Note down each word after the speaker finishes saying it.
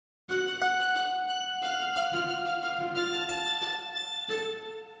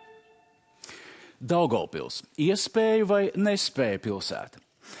Daugavpils – iespēju vai nespēju pilsēta.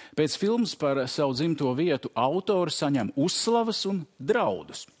 Pēc filmas par savu dzimto vietu autori saņem uzslavas un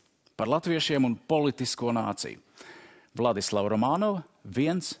draudus par latviešiem un politisko nāciju. Vladislava Romanova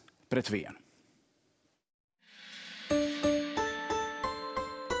 1-1.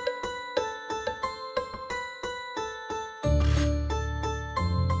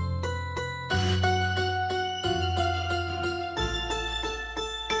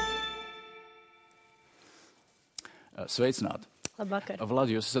 Sveicināti! Labvakar.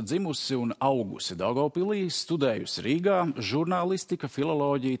 Vladi, jūs esat dzimusi un augusi Daugavpilī, studējusi Rīgā, žurnālistika,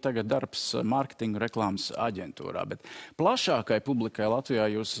 filoloģija, tagad darbs mārketinga reklāmas aģentūrā. Bet plašākai publikai Latvijā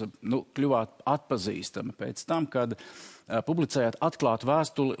jūs kļuvāt atpazīstami pēc tam, kad publicējāt atklātu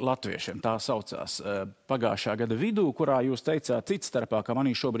vēstuli latviešiem. Tā saucās pagājušā gada vidū, kurā jūs teicāt cits starpā, ka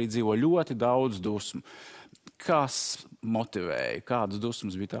manī šobrīd dzīvo ļoti daudz dusmu. Kas motivēja? Kādas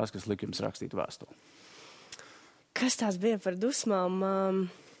dusmas bija tās, kas lika jums rakstīt vēstuli? Kas tās bija par dusmām?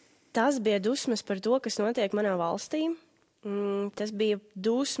 Tas bija dusmas par to, kas notiek manā valstī. Tas bija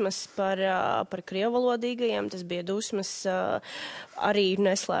dusmas par krievalodīgajiem, tas bija dusmas arī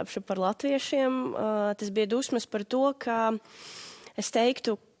neslēpšu par latviešiem. Tas bija dusmas par to, ka es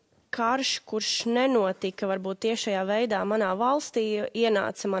teiktu, karš, kurš nenotika varbūt tiešajā veidā manā valstī,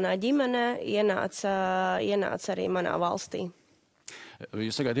 ienāca manā ģimenē, ienāca arī manā valstī.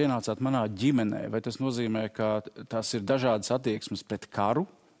 Jūs tagad ienācāt manā ģimenē, vai tas nozīmē, ka tās ir dažādas attieksmes pret karu,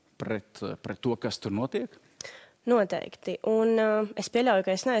 pret to, kas tur notiek? Noteikti. Un es pieļauju,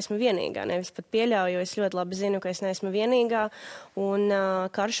 ka es neesmu vienīgā. Nevis pat pieļauju, jo es ļoti labi zinu, ka es neesmu vienīgā. Un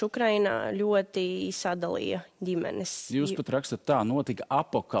karš Ukrainā ļoti sadalīja ģimenes. Jūs pat rakstat tā, notika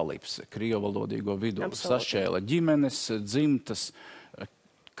apokalipse krievalodīgo vidū. Sašķēla ģimenes, dzimtas.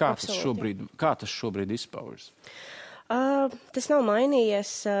 Kā tas šobrīd izpaužas? Tas nav mainījies.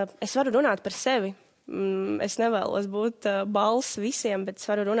 Es varu runāt par sevi. Es nevēlos būt balss visiem, bet es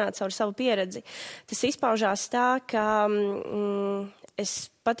varu runāt caur savu pieredzi. Tas izpaužās tā, ka es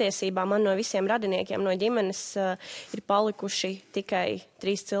patiesībā man no visiem radiniekiem, no ģimenes ir palikuši tikai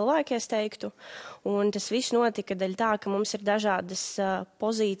 3 cilvēki, es teiktu. Un tas viss notika daļa tā, ka mums ir dažādas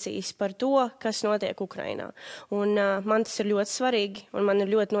pozīcijas par to, kas notiek Ukrainā. Un man tas ir ļoti svarīgi un man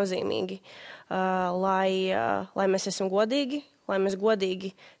ir ļoti nozīmīgi, lai mēs esam godīgi, lai mēs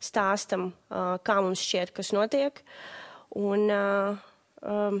godīgi stāstam, kā mums šķiet, kas notiek. Un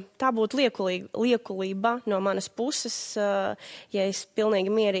tā būtu liekulība no manas puses, ja es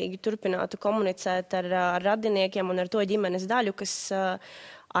pilnīgi mierīgi turpinātu komunicēt ar radiniekiem un ar to ģimenes daļu, kas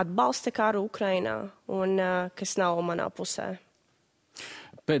atbalsta karu Ukrainā un kas nav manā pusē.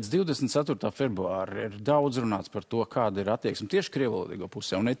 Pēc 24. februāra ir daudz runāts par to, kāda ir attieksme tieši krievalodīgo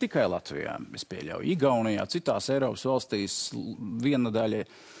pusē, un ne tikai Latvijā, es pieļauju, Igaunijā, citās Eiropas valstīs viena daļa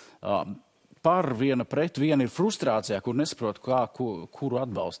par, viena pret, viena ir frustrācijā, kur nesaprot, kuru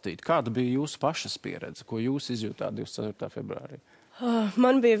atbalstīt. Kāda bija jūsu pašas pieredze, ko jūs izjūtāt 24. februārī?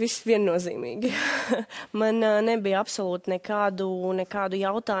 Man bija viss viennozīmīgi. Man nebija absolūti nekādu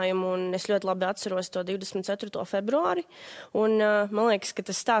jautājumu, un es ļoti labi atceros to 24. februāri. Un man liekas, ka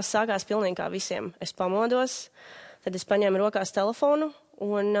tas stāsts sākās pilnīgi kā visiem. Es pamodos, tad es paņēmu rokās telefonu,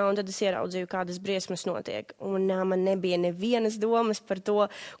 un tad es ieraudzīju, kādas briesmas notiek. Un man nebija nevienas domas par to,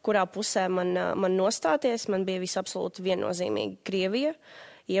 kurā pusē man nostāties. Man bija viss absolūti viennozīmīgi. Krievija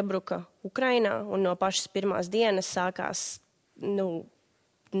iebruka Ukrainā, un no pašas pirmās dienas sākās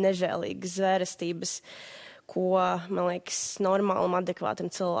nežēlīgas zvērestības, ko, man liekas, normālam,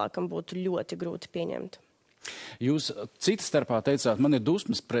 adekvātam cilvēkam būtu ļoti grūti pieņemt. Jūs cita starpā teicāt, man ir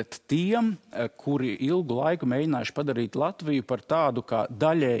dusmas pret tiem, kuri ilgu laiku mēģinājuši padarīt Latviju par tādu kā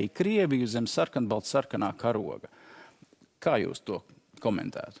daļēji Krieviju zem sarkanbaltsarkanā karoga. Kā jūs to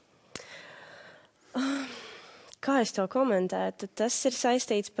komentētu? Kā es to komentētu? Tas ir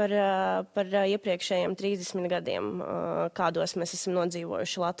saistīts par iepriekšējiem 30 gadiem, kādos mēs esam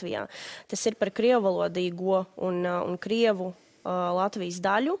nodzīvojuši Latvijā. Tas ir par krievalodīgo un krievu Latvijas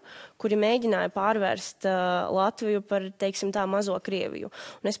daļu, kuri mēģināja pārvērst Latviju par, teiksim tā, mazo Krieviju.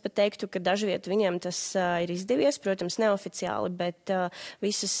 Un es pat teiktu, ka dažviet viņiem tas ir izdevies, protams, neoficiāli, bet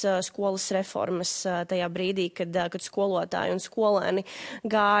visas skolas reformas tajā brīdī, kad skolotāji un skolēni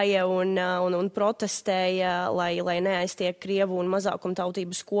gāja un protestēja, lai neaiztiek krievu un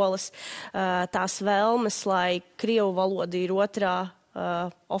mazākumtautību skolas, tās vēlmes, lai krievu valoda ir otrā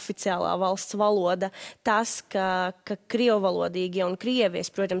oficiālā valsts valoda. Tas, ka krievvalodīgie un krievi, es,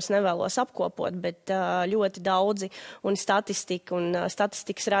 protams, nevēlos apkopot, bet ļoti daudzi un statistika un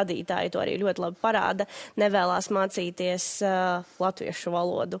statistikas radītāji to arī ļoti labi parāda, nevēlās mācīties latviešu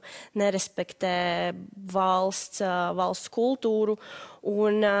valodu, nerespektē valsts kultūru.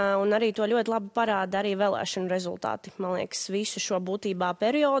 Un arī to ļoti labi parāda arī vēlēšanu rezultāti. Man liekas, visu šo būtībā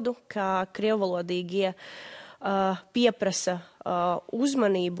periodu, kā krievvalodīgie pieprasa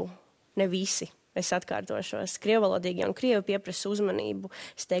uzmanību, ne visi, es atkārtošos, krievvalodīgie un krievi pieprasa uzmanību,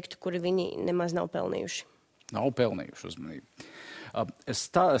 es teiktu, kuri viņi nemaz nav pelnījuši. Nav pelnījuši uzmanību.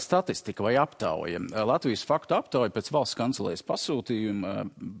 Statistika vai aptauja. Latvijas faktu aptauja pēc valsts kancelējas pasūtījuma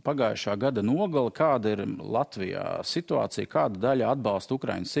pagājušā gada nogala, kāda ir Latvijā situācija, kāda daļa atbalsta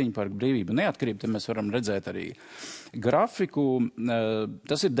Ukraiņas cīņu par brīvību un neatkarību. Te mēs varam redzēt arī grafiku.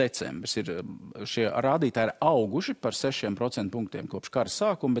 Tas ir decembris. Šie rādītāji ir auguši par 6% punktiem kopš kara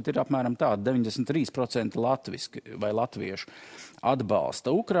sākuma, bet ir apmēram tādi 93% latviski vai latviešu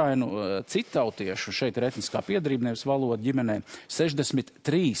atbalsta Ukrainu, citautiešu, šeit ir etniskā piedarība, nevis valoda ģimenē,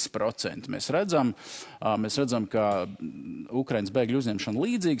 63%. Mēs redzam, ka Ukrainas bēgļu uzņemšana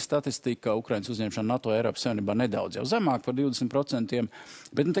līdzīga statistika, Ukrainas uzņemšana NATO Eiropas Savienībā nedaudz jau zemāk par 20%,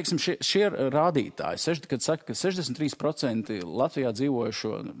 bet, teiksim, šie rādītāji, kad saka, ka 63% Latvijā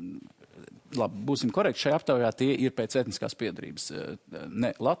dzīvojušo, labi, būsim korekti, šajā aptaujā tie ir pēc etniskās piedarības.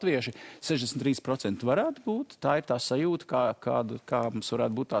 Ne latvieši, 63% varētu būt, tā ir tā sajūta, kā mums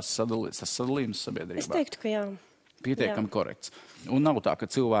varētu būt tas sadalījums sabiedrībā. Es teiktu, ka jā. Pietiekami korekts. Un nav tā, ka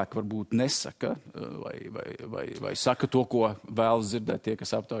cilvēki varbūt nesaka vai saka to, ko vēlas dzirdēt tie,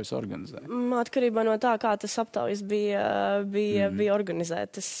 kas aptaujas organizē. Atkarībā no tā, kā tas aptaujas bija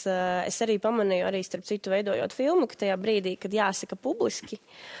organizētas. Es arī pamanīju, arī starp citu veidojot filmu, ka tajā brīdī, kad jāsaka publiski,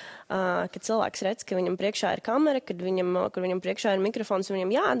 kad cilvēks redz, ka viņam priekšā ir kamera, kad viņam priekšā ir mikrofons un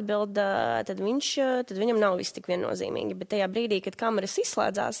viņam jāatbild, tad viņam nav viss tik viennozīmīgi. Bet tajā brīdī, kad kameras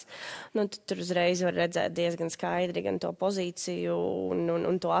izslēdzās, tad tur uzreiz var redzēt diezgan skaidri gan to pozīciju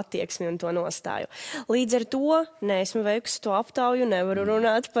un to attieksmi un to nostāju. Līdz ar to neesmu veikusi to aptauju, nevaru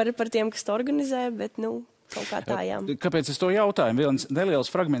runāt par tiem, kas to organizē, bet, kaut kā tā, jā. Kāpēc es to jautāju? Viens neliels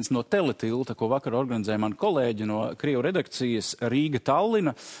fragments no teletilta, ko vakar organizēja mani kolēģi no Krievu redakcijas Rīga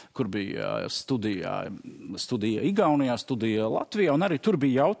Tallina, kur bija studija Igaunijā, studija Latvijā, un arī tur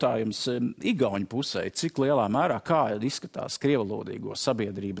bija jautājums Igauņu pusē, cik lielā mērā kā izskatās krievvalodīgo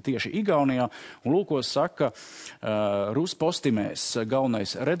sabiedrība tieši Igaunijā. Un lūko saka Rus Postimēs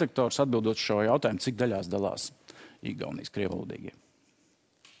galvenais redaktors atbildot šo jautājumu, cik daļās dalās Igaunijas krievvalodīgie.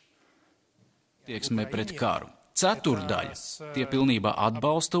 Tieksme pret karu. Ceturdaļa. Tie pilnībā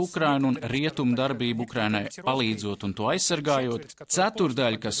atbalsta Ukrainu un rietumu darbību Ukrainai, palīdzot un to aizsargājot.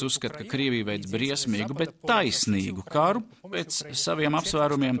 Ceturdaļa, kas uzskata, ka Krievija veic briesmīgu, bet taisnīgu karu pēc saviem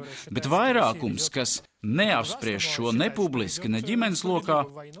apsvērumiem, bet vairākums, kas neapspriež šo nepubliski, ne ģimenes lokā,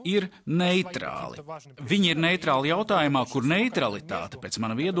 ir neitrāli. Viņi ir neitrāli jautājumā, kur neutralitāte, pēc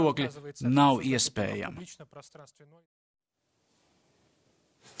mana viedokļa, nav iespējama.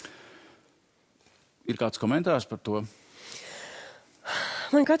 Ir kāds komentārs par to?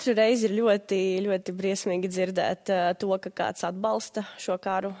 Man katru reizi ir ļoti, ļoti briesmīgi dzirdēt to, ka kāds atbalsta šo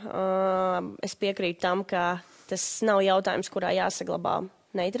karu. Es piekrītu tam, ka tas nav jautājums, kurā jāsaglabā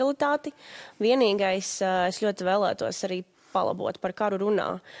neutralitāti. Vienīgais, es ļoti vēlētos arī palabot par karu runā.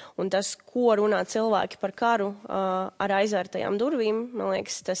 Un tas, ko runā cilvēki par karu ar aizvērtajām durvīm, man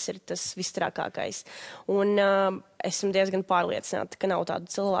liekas, tas ir tas vistrakākais. Un esmu diezgan pārliecināta, ka nav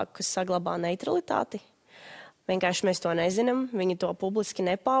tādu cilvēku, kas saglabā neutralitāti. Vienkārši mēs to nezinām, viņi to publiski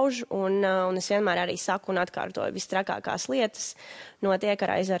nepauž, un es vienmēr arī saku un atkārtoju, vistrakākās lietas notiek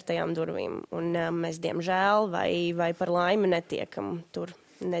ar aizvērtajām durvīm. Un mēs, diemžēl, vai par laimi netiekam tur,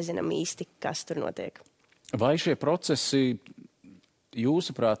 nezinām īsti, kas tur notiek. Vai šie procesi,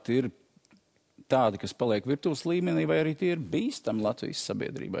 jūsuprāt, ir tādi, kas paliek virtuves līmenī, vai arī tie ir bīstami Latvijas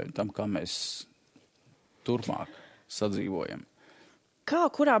sabiedrībai un tam, kā mēs turpmāk sadzīvojam? Kā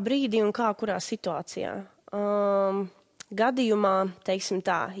kurā brīdī un kā kurā situācijā? Gadījumā, teiksim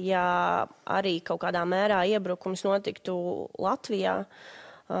tā, ja arī kaut kādā mērā iebrukums notiktu Latvijā,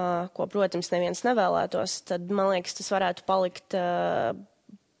 ko, protams, neviens nevēlētos, tad, man liekas, tas varētu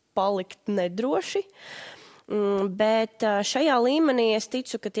palikt nedroši. Bet šajā līmenī es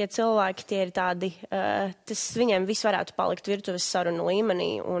ticu, ka tie cilvēki, tie ir tādi, viņiem viss varētu palikt virtuves sarunu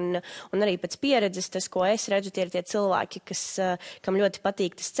līmenī, un arī pēc pieredzes, tas, ko es redzu, tie ir tie cilvēki, kam ļoti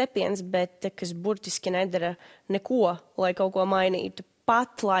patīk tas cepiens, bet kas burtiski nedara neko, lai kaut ko mainītu.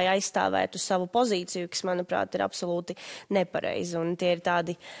 pat, lai aizstāvētu savu pozīciju, kas, manuprāt, ir absolūti nepareizi. Un tie ir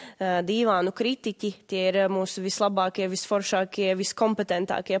tādi dīvānu kritiķi, tie ir mūsu vislabākie, visforšākie,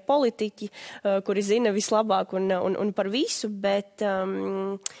 viskompetentākie politiķi, kuri zina vislabāk un par visu, bet,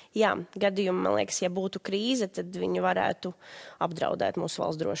 jā, gadījumi, man liekas, ja būtu krīze, tad viņi varētu apdraudēt mūsu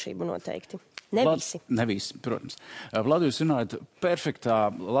valsts drošību noteikti. Ne visi. Ne visi, protams. Vlad, jūs runājat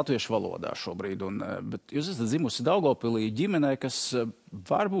perfektā latviešu valodā šobrīd, bet jūs esat dzimusi Daugavpilī ģimenē, kas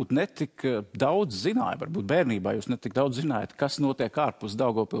varbūt netik daudz zināja, varbūt bērnībā jūs netik daudz zinājat, kas notiek ārpus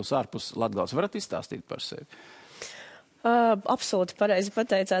Daugavpils, ārpus Latgales. Varat izstāstīt par sevi? Absolūti pareizi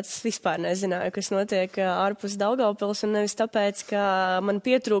pateicāt, es vispār nezināju, kas notiek ārpus Daugavpils, un nevis tāpēc, ka man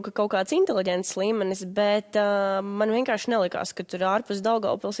pietrūka kaut kāds inteliģents līmenis, bet man vienkārši nelikās, ka tur ārpus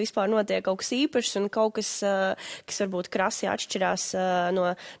Daugavpils vispār notiek kaut kas īpašs un kaut kas, kas varbūt krasi atšķirās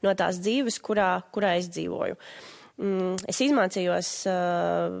no tās dzīves, kurā es dzīvoju. Es izmācījos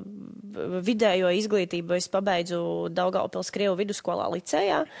vidējo izglītību, es pabeidzu Daugavpils Krievu vidusskolā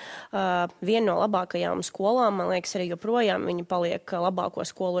licejā. Viena no labākajām skolām, man liekas, arī joprojām viņa paliek labāko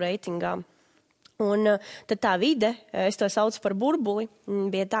skolu reitingā. Un tad tā vide, es to saucu par burbuli,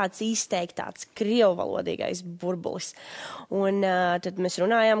 bija tāds izteiktāts krievuvalodīgais burbulis. Un tad mēs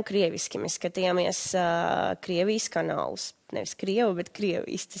runājām krieviski, mēs skatījāmies Krievijas kanālus. Nevis Krievu, bet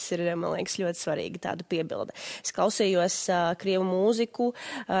Krievijas. Tas ir, man liekas, ļoti svarīgi tāda piebilde. Es klausījos krievu mūziku,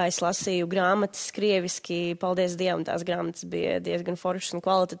 es lasīju grāmatas krieviski, paldies Dievam, tās grāmatas bija diezgan foršas un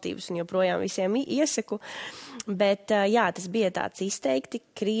kvalitatīvas un joprojām visiem iesaku. Bet jā, tas bija tāds izteikti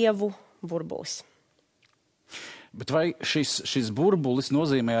krievu burbulis. Bet vai šis burbulis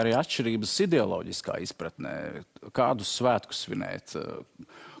nozīmē arī atšķirības ideoloģiskā izpratnē? Kādus svētkus svinēt?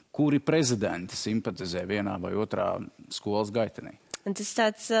 Kuri prezidenti simpatizē vienā vai otrā skolas gaitenī? Un tas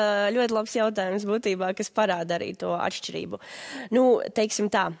tāds ļoti labs jautājums būtībā, kas parāda arī to atšķirību. Nu, teiksim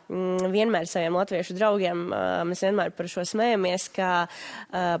tā, vienmēr saviem latviešu draugiem mēs vienmēr par šo smējamies, ka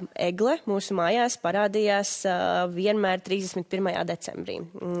egle mūsu mājās parādījās vienmēr 31. decembrī.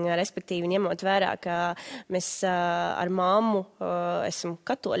 Respektīvi, ņemot vērā, ka mēs ar mammu esam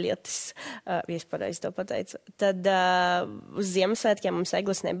katoļietis, viespareizi to pateicu, tad uz Ziemassvētkiem mums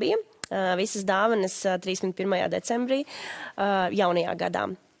egles nebija. Visas dāvanas 31. decembrī jaunajā gadā.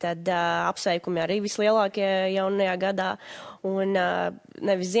 Tad apsveikumi arī vislielākie jaunajā gadā. Un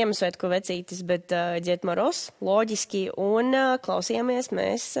nevis Ziemassvētku vecītis, bet Dzied Moros, loģiski. Un klausījāmies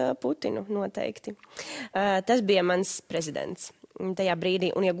mēs Putinu noteikti. Tas bija mans prezidents tajā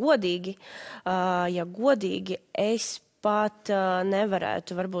brīdī. Un ja godīgi es pat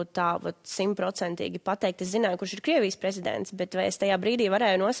nevarētu varbūt tā 100% pateikt. Es zināju, kurš ir Krievijas prezidents, bet vai es tajā brīdī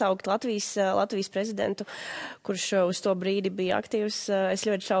varēju nosaukt Latvijas prezidentu, kurš uz to brīdi bija aktīvs, es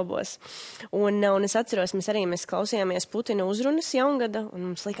ļoti šaubos. Un es atceros, mēs klausījāmies Putina uzrunas jaungada, un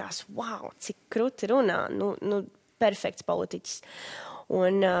mums likās, wow, cik kruti runā, nu perfekts politiķis.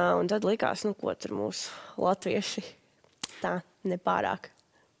 Un tad likās, ko tur mūsu latvieši tā nepārāk.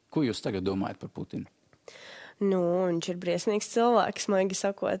 Ko jūs tagad domājat par Putinu? Viņš ir briesmīgs cilvēks, maigi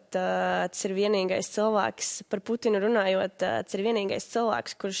sakot. Tas ir vienīgais cilvēks, par Putinu runājot, tas ir vienīgais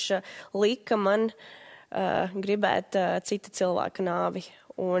cilvēks, kurš lika man gribēt cita cilvēka nāvi.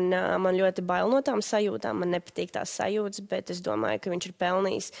 Un man ļoti bail no tām sajūtām, man nepatīk tās sajūtas, bet es domāju, ka viņš ir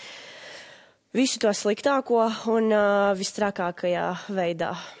pelnījis visu to sliktāko un vistrakākajā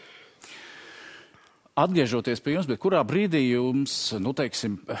veidā. Atgriežoties pie jums, bet kurā brīdī jums,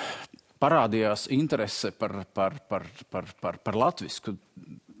 parādījās interese par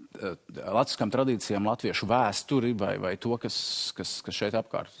latviskām tradīcijām, latviešu vēsturi vai to, kas šeit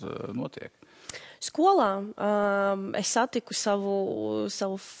apkārt notiek? Skolā es satiku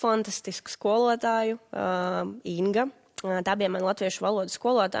savu fantastisku skolotāju, Inga. Tā bija mana latviešu valodas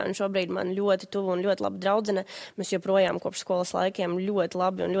skolotāja, un šobrīd man ļoti tuvu un ļoti labi draudzene. Mēs joprojām kopš skolas laikiem ļoti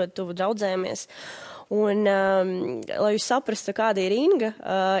labi un ļoti tuvu draudzējamies. Un, lai jūs saprastu, kāda ir Inga,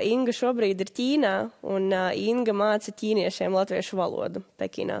 Inga šobrīd ir Ķīnā, un Inga māca ķīniešiem latviešu valodu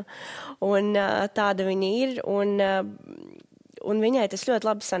Pekinā. Un tāda viņa ir, un viņai tas ļoti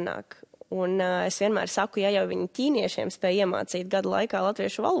labi sanāk. Un es vienmēr saku, ja jau viņi ķīniešiem spēja iemācīt gadu laikā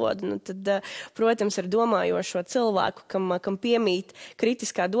latviešu valodu, tad, protams, ar domājošo cilvēku, kam piemīt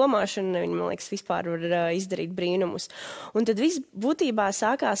kritiskā domāšana, viņi, man liekas, vispār var izdarīt brīnumus. Un tad viss būtībā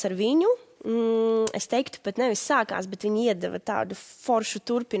sākās ar viņu. Es teiktu, pat nevis sākās, bet viņi iedeva tādu foršu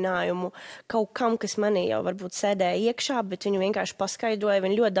turpinājumu kaut kam, kas manī jau varbūt sēdēja iekšā, bet viņi vienkārši paskaidroja,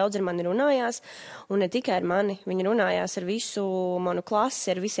 viņi ļoti daudz ar mani runājās, un ne tikai ar mani, viņi runājās ar visu manu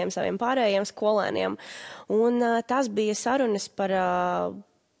klasi, ar visiem saviem pārējiem skolēniem, un tās bija sarunas par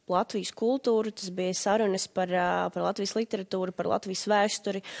Latvijas kultūru, tas bija sarunas par Latvijas literatūru, par Latvijas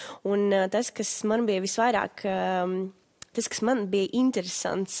vēsturi, un tas, kas man bija visvairāk... Tas, kas man bija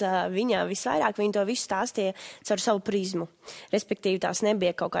interesants viņā visvairāk, viņa to visu stāstīja caur savu prizmu. Respektīvi, tās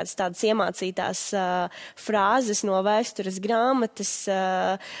nebija kaut kādas tādas iemācītās frāzes no vēstures grāmatas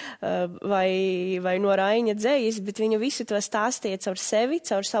vai no Raiņa dzejas, bet viņa visu to stāstīja caur sevi,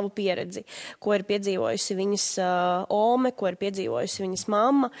 caur savu pieredzi, ko ir piedzīvojusi viņas ome, ko ir piedzīvojusi viņas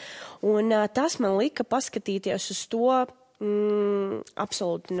mamma. Un tas man lika paskatīties uz to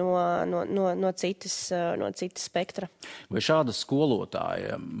absolūti no citas spektra. Vai šāda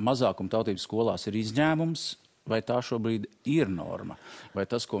skolotāja mazākumtautības skolās ir izņēmums, vai tā šobrīd ir norma? Vai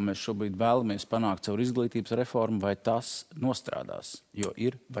tas, ko mēs šobrīd vēlamies panākt caur izglītības reformu, vai tas nostrādās, jo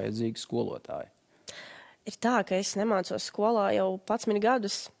ir vajadzīgi skolotāji? Ir tā, ka es nemācos skolā jau 11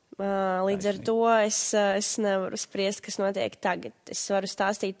 gadus. Līdz ar to es nevaru spriest, kas notiek tagad. Es varu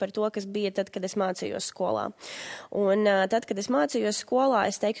stāstīt par to, kas bija tad, kad es mācījos skolā. Un tad, kad es mācījos skolā,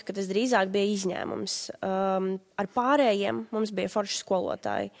 es teiktu, ka tas drīzāk bija izņēmums. Ar pārējiem mums bija forši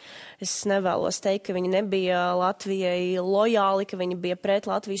skolotāji. Es nevēlos teikt, ka viņi nebija Latvijai lojāli, ka viņi bija pret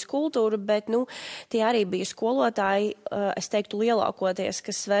Latvijas kultūru, bet, tie arī bija skolotāji, es teiktu, lielākoties,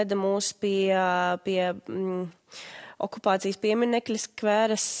 kas veda mūs pie okupācijas pieminekļa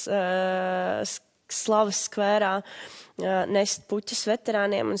skvēras, Slavas skvērā, nest puķas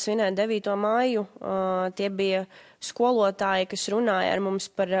veterāniem un svinēt 9. māju. Tie bija skolotāji, kas runāja ar mums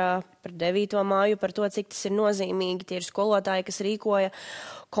par 9. māju, par to, cik tas ir nozīmīgi. Tie ir skolotāji, kas rīkoja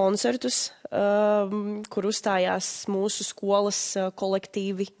koncertus, kur uzstājās mūsu skolas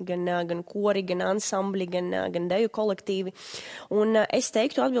kolektīvi, gan kori, gan ansambļi, gan deju kolektīvi. Un es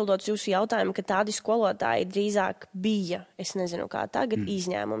teiktu, atbildot jūsu jautājumu, ka tādi skolotāji drīzāk bija, es nezinu kā tagad,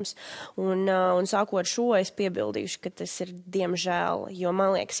 izņēmums. Un sākot šo, es piebildīšu, ka tas ir diemžēl, jo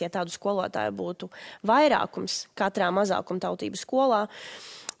man liekas, ja tādu skolotāju būtu vairākums katrā mazākumtautības skolā,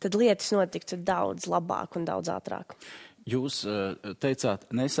 tad lietas notiktu daudz labāk un daudz ātrāk. Jūs teicāt,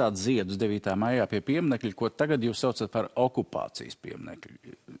 nesāt ziedus 9. maijā pie pieminekļa, ko tagad jūs saucat par okupācijas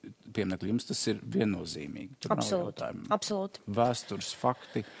pieminekļu. Jums tas ir viennozīmīgi. Absolūti. Vēstures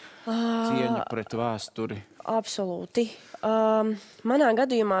fakti, cieņa pret vēsturi. Absolūti. Manā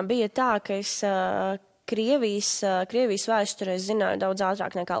gadījumā bija tā, ka es Krievijas vēsturi es zināju daudz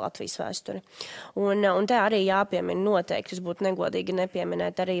ātrāk nekā Latvijas vēsturi. Un te arī jāpiemina noteikti, es būtu negodīgi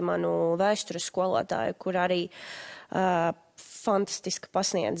nepieminēt arī manu vēstures skolotāju, kur arī fantastiska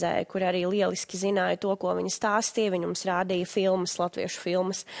pasniedzēja, kur arī lieliski zināja to, ko viņa stāstīja. Viņa mums rādīja filmas, latviešu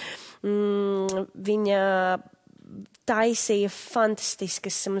filmas. Viņa taisīja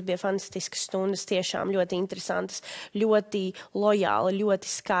mums bija fantastiskas stundas, tiešām ļoti interesantas, ļoti lojāli,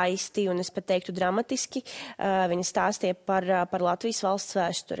 ļoti skaisti un es pat teiktu dramatiski. Viņa stāstīja par Latvijas valsts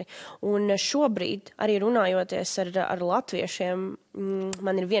vēsturi. Un šobrīd, arī runājoties ar latviešiem,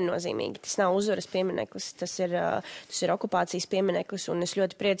 man ir viennozīmīgi. Tas nav uzvaras piemineklis, tas ir okupācijas piemineklis, un es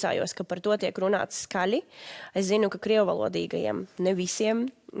ļoti priecājos, ka par to tiek runāts skaļi. Es zinu, ka krievvalodīgajiem ne visiem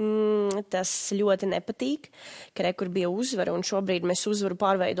tas ļoti nepatīk, ka rekur bija uzvara, un šobrīd mēs uzvaru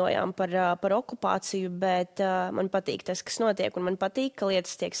pārveidojām par okupāciju, bet man patīk tas, kas notiek, un man patīk, ka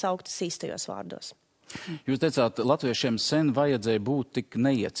lietas tiek sauktas īstajos vārdos. Jūs teicāt, latviešiem sen vajadzēja būt tik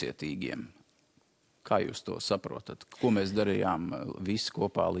neiecietīgiem. Kā jūs to saprotat? Ko mēs darījām visi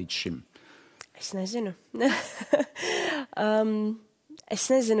kopā līdz šim? Es nezinu. Es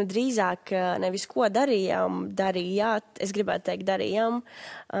nezinu drīzāk nevis ko darījāt, es gribētu teikt darījām.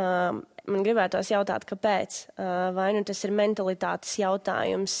 Man gribētos jautāt, kāpēc. Vai nu tas ir mentalitātes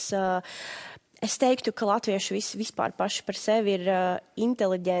jautājums. Es teiktu, ka latvieši vispār paši par sevi ir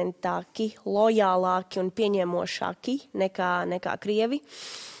inteliģentāki, lojālāki un pieņemošāki nekā krievi.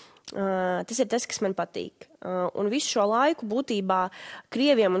 Tas ir tas, kas man patīk. Un visu šo laiku būtībā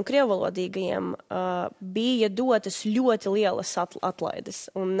krieviem un krievvalodīgajiem bija dotas ļoti lielas atlaides,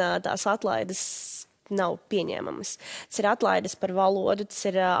 un tās atlaides nav pieņēmamas. Tas ir atlaides par valodu, tas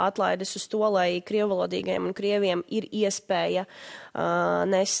ir atlaides uz to, lai krievvalodīgajiem un krieviem ir iespēja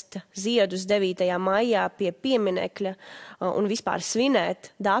nest ziedus 9. maijā pie pieminekļa un vispār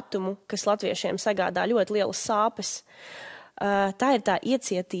svinēt datumu, kas latviešiem sagādā ļoti lielas sāpes. Tā ir tā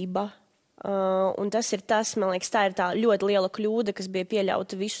iecietība, un tas ir tas, man liekas, tā ir tā ļoti liela kļūda, kas bija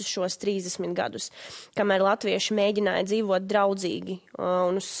pieļauta visus šos 30 gadus, kamēr latvieši mēģināja dzīvot draudzīgi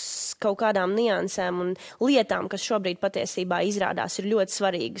un uz kaut kādām niansēm un lietām, kas šobrīd patiesībā izrādās ir ļoti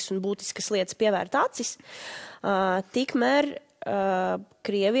svarīgas un būtiskas lietas pievērt acis, tikmēr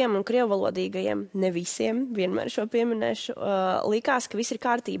krieviem un krievvalodīgajiem, ne visiem, vienmēr šo pieminēšu, likās, ka viss ir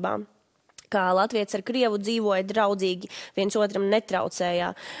kārtībā. kā latvietis ar krievu dzīvoja draudzīgi, viens otram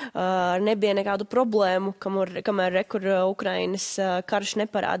netraucēja, nebija nekādu problēmu, kamēr Ukrainas karš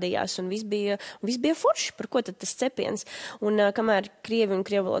neparādījās, un viss bija forši, par ko tad tas cepiens. Un kamēr krievi un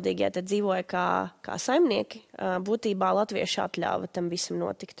krievvalodīgie tad dzīvoja kā saimnieki, būtībā latvieši atļāva tam visam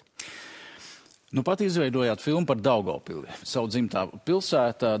notikt. Nu, pat izveidojāt filmu par Daugavpili, savu dzimtā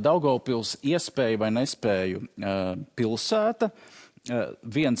pilsētā, Daugavpils iespēju vai nespēju pilsēta.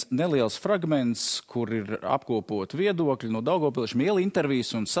 Viens neliels fragments, kur ir apkopot viedokļi no daugavpiliešiem, iela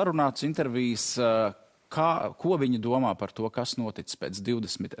intervijas un sarunāts intervijas, ko viņi domā par to, kas noticis pēc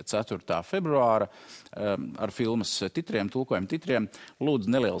 24. februāra ar filmas titriem, tulkojumu titriem. Lūdzu,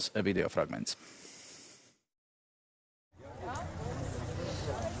 neliels video fragments.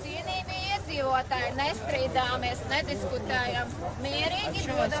 Iedzīvotāji, nestrīdāmies, nediskutējam, mierīgi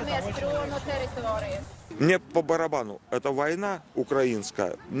dodamies prom no teritorijas. Мне по барабану. Это война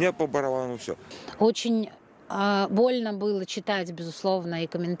украинская. Мне по барабану все. Очень больно было читать, безусловно, и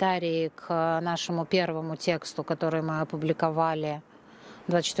комментарии к нашему первому тексту, который мы опубликовали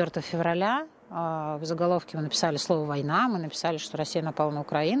 24 февраля. В заголовке мы написали слово «война», мы написали, что Россия напала на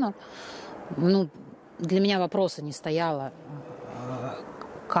Украину. Ну, для меня вопроса не стояло,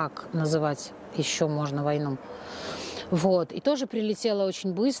 как называть еще можно войну. Вот. И тоже прилетело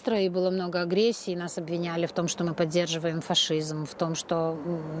очень быстро, и было много агрессии. Нас обвиняли в том, что мы поддерживаем фашизм, в том, что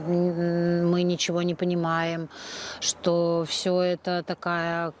мы ничего не понимаем, что все это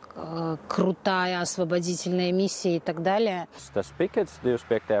такая крутая освободительная миссия и так далее. Tas pikets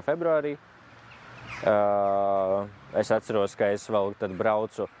 25. februārī. Es atceros, ka es vēl tad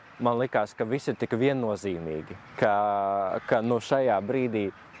braucu. Man likās, ka viss ir tik viennozīmīgi, ka šajā brīdī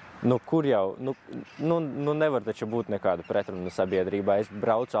kur jau, nevar taču būt nekāda pretruna sabiedrībā. Es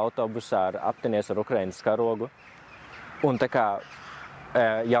braucu autobusā aptinies ar Ukrainas karogu, un tā kā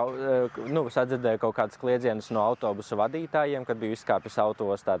jau sadzirdēju kaut kādas kliedzienus no autobusa vadītājiem, kad biju izkāpis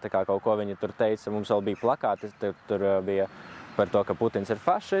autostā, tā kā kaut ko viņi tur teica. Mums vēl bija plakāti, tur bija par to, ka Putins ir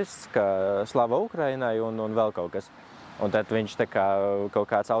fašists, ka slava Ukrainai un vēl kaut kas. Un tad viņš tā kā kaut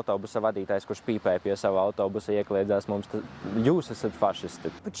kāds autobusa vadītājs, kurš pīpēja pie sava autobusa, iekliedzās mums, jūs esat фашисты.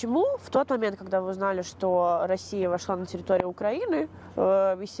 Почему в тот момент, когда вы узнали, что Россия вошла на территорию Украины,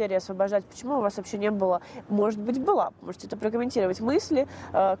 из серии «Освобождать», почему у вас вообще не было, может быть, была, можете это прокомментировать, мысли,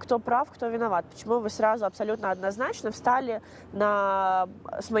 кто прав, кто виноват? Почему вы сразу абсолютно однозначно встали на,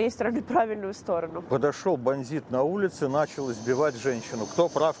 с моей стороны, правильную сторону? Подошел бандит на улице, начал избивать женщину. Кто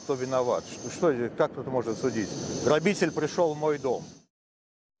прав, кто виноват? Как тут можно судить? Грабитель пришел в мой дом.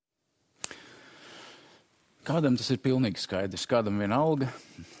 Kādam tas ir pilnīgi skaidrs, kādam vienalga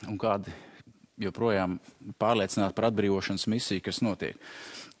un kādi joprojām pārliecināti par atbrīvošanas misiju, kas notiek.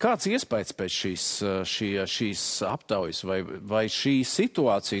 Kāds iespējas pēc šīs aptaujas vai šī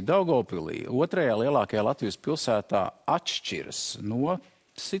situācija Daugavpilī, otrajā lielākajā Latvijas pilsētā, atšķiras no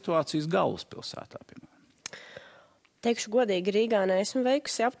situācijas galvaspilsētā, piemēram? Teikšu godīgi, Rīgā neesmu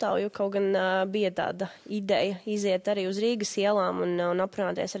veikusi aptauju, kaut gan bija tāda ideja iziet arī uz Rīgas ielām un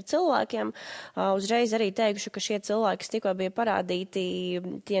aprunāties ar cilvēkiem. Uzreiz arī teikšu, ka šie cilvēki, kas tikko bija parādīti,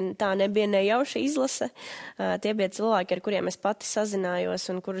 tā nebija nejauša izlase. Tie bija cilvēki, ar kuriem es pati sazinājos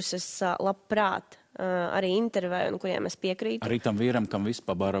un kurus es labprāt arī intervēju un kuriem es piekrītu. Arī tam vīram, kam viss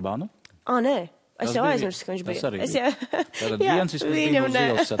pa barabanu? Nē. Es jau aizmirsu, ka viņš bija. Tas arī bija. Tad viens vispār bija uz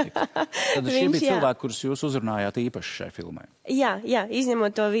ielas satikt. Tad šie bija cilvēki, kurus jūs uzrunājāt īpaši šai filmai. Jā,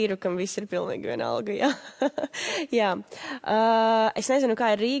 izņemot to vīru, kam viss ir pilnīgi vienalga, jā. Jā. Es nezinu, kā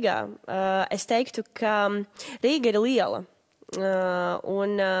ir Rīgā. Es teiktu, ka Rīga ir liela.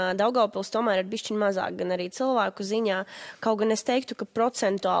 Un Daugavpils tomēr ir bišķiņ mazāk, gan arī cilvēku ziņā. Kaut gan es teiktu, ka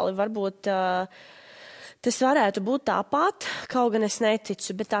procentuāli varbūt tas varētu būt tāpat, kaut gan es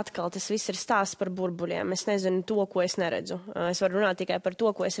neticu, bet atkal tas viss ir stāsts par burbuļiem. Es nezinu to, ko es neredzu. Es varu runāt tikai par to,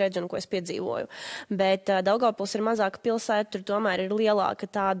 ko es redzu un ko es piedzīvoju. Bet Daugavpils ir mazāka pilsēta, tur tomēr ir lielāka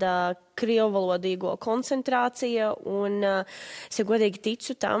tāda krievvalodīgo koncentrācija, un es jau godīgi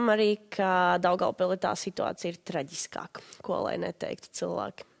ticu tam arī, ka Daugavpilī tā situācija ir traģiskāka, ko lai neteiktu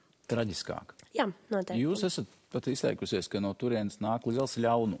cilvēki. Traģiskāka? Jā, noteikti. Jūs esat pat izteikusies, ka no turienes nāk liels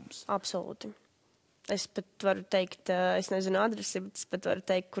ļaunums. Absolūti. Es pat varu teikt, es nezinu adresi, bet es pat varu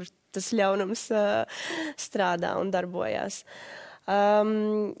teikt, kur tas ļaunums strādā un darbojās.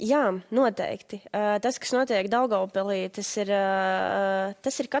 Jā, noteikti. Tas, kas notiek Daugavpilī, tas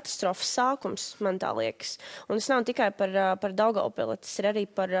ir katastrofas sākums, man tā liekas. Un tas nav tikai par Daugavpili, tas ir arī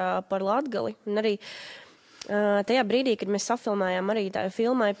par Latgali. Un arī Tajā brīdī, kad mēs safilmējām arī tā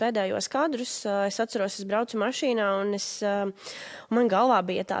filmai pēdējos kadrus, es atceros, es braucu mašīnā un man galvā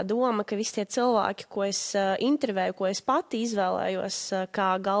bija tā doma, ka visi tie cilvēki, ko es intervēju, ko es pati izvēlējos kā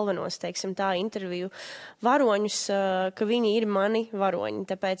galvenos, teiksim, tā interviju varoņus, ka viņi ir mani varoņi,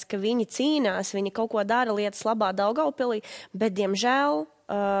 tāpēc, ka viņi cīnās, viņi kaut ko dara lietas labā Daugavpilī, bet, diemžēl,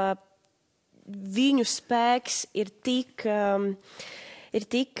 viņu spēks ir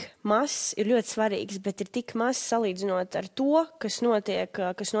tik mazs, ir ļoti svarīgs, bet ir tik mazs salīdzinot ar to, kas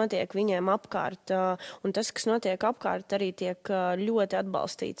notiek viņiem apkārt. Un tas, kas notiek apkārt, arī tiek ļoti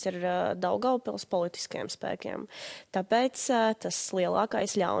atbalstīts ar Daugavpils politiskajiem spēkiem. Tāpēc tas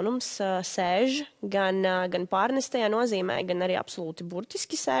lielākais ļaunums sēž gan pārnestajā nozīmē, gan arī absolūti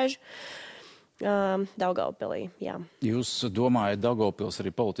burtiski sēž Daugavpilī, jā. Jūs domājat Daugavpils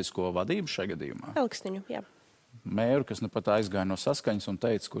arī politisko vadību šajā gadījumā? Elksniņu, jā. Mēru, kas nu pat aizgāja no Saskaņas un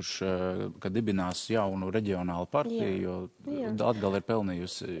teica, ka dibinās jaunu reģionālu partiju, jo Latgale ir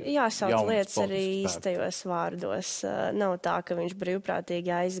pelnījusi jāsauc lietas arī īstajos vārdos. Nav tā, ka viņš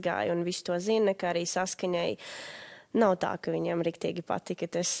brīvprātīgi aizgāja un visu to zina, ka arī Saskaņai nav tā, ka viņiem riktīgi patika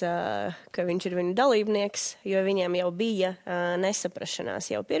ka viņš ir viņu dalībnieks, jo viņiem jau bija nesaprašanās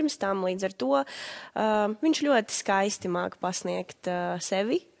jau pirms tam. Līdz ar to viņš ļoti skaisti māk pasniegt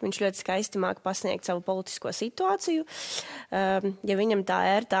sevi, viņš ļoti skaisti māk pasniegt savu politisko situāciju. Ja viņam tā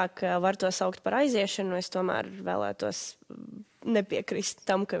ērtāk var to saukt par aiziešanu, es tomēr vēlētos nepiekrist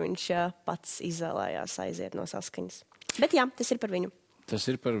tam, ka viņš pats izvēlējās aiziet no Saskaņas. Bet jā, tas ir par viņu.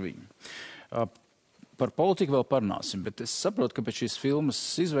 Tas ir par viņu. Par politiku vēl parunāsim, bet es saprotu, ka pēc šīs filmas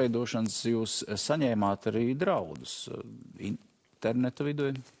izveidošanas jūs saņēmāt arī draudus interneta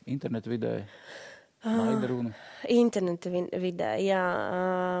vidē, naida runa. Interneta vidē, jā.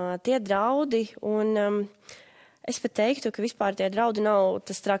 Tie draudi, un es pat teiktu, ka vispār tie draudi nav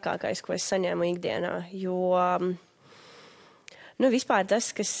tas trakākais, ko es saņēmu ikdienā, jo vispār tas,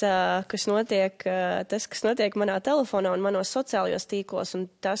 kas notiek manā telefonā un manos sociālajos tīklos, un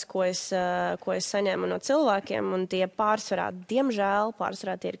tas, ko es saņēmu no cilvēkiem, un tie diemžēl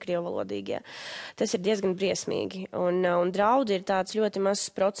pārsvarā tie ir krievalodīgie. Tas ir diezgan briesmīgi, un draudi ir tāds ļoti mazs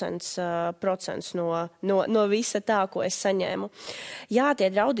procents no visa tā, ko es saņēmu. Jā,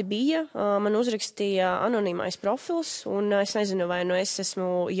 tie draudi bija, man uzrakstīja anonīmais profils, un es nezinu, vai es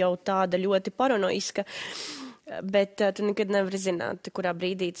esmu jau tāda ļoti paranoiska, bet tu nekad nevari zināt, kurā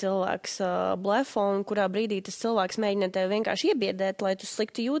brīdī cilvēks blefo un kurā brīdī tas cilvēks mēģina tevi vienkārši iebiedēt, lai tu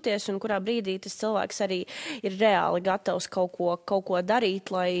slikti jūties, un kurā brīdī tas cilvēks arī ir reāli gatavs kaut ko darīt,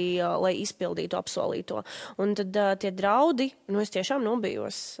 lai izpildītu apsolīto. Un tad tie draudi, es tiešām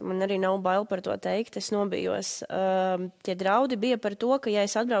nobijos. Man arī nav bail par to teikt, es nobijos. Tie draudi bija par to, ka ja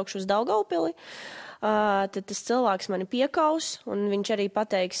es atbraukšu uz Daugavpili, tad tas cilvēks mani piekaus, un viņš arī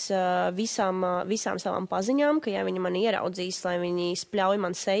pateiks visām savām paziņām, ka ja viņi mani ieraudzīs, lai viņi spļauj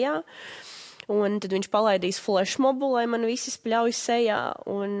man sejā, un tad viņš palaidīs flashmobu, lai man visi spļauj sejā,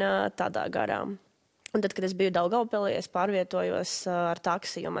 un tādā garā. Un tad, kad es biju Daugavpilī, es pārvietojos ar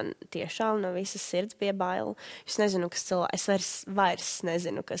taksi, jo man tiešām no visas sirds bija baila. Es vairs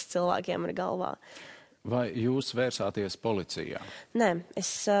nezinu, kas cilvēkiem ir galvā. Vai jūs vērsāties policijā? Nē,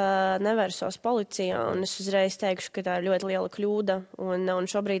 es nevērsos policijā, un es uzreiz teikšu, ka tā ir ļoti liela kļūda, un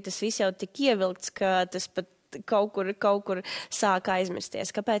šobrīd tas viss jau tik ievilkts, ka tas pat kaut kur sāk aizmirsties.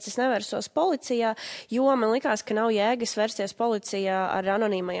 Kāpēc es nevērsos policijā? Jo man likās, ka nav jēgas vērsties policijā ar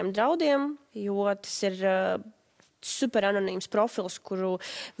anonīmajiem draudiem, jo tas ir super anonīms profils, kuru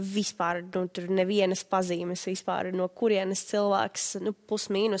vispār, tur nevienas pazīmes vispār, no kurienes cilvēks, plus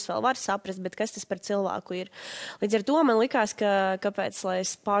mīnus vēl var saprast, bet kas tas par cilvēku ir. Līdz ar to man likās, kāpēc, lai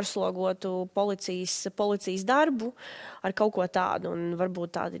es pārslogotu policijas darbu ar kaut ko tādu, un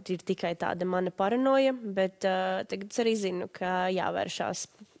varbūt tāda ir tikai tāda mana paranoja, bet tagad es arī zinu, ka jāvēršās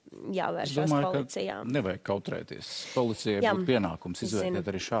policijā. Nevajag kautrēties. Policijai būtu pienākums izvērtēt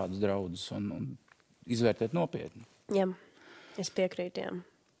arī šādus draudus un izvērtēt nopietni. Jā, es piekrītu, jā.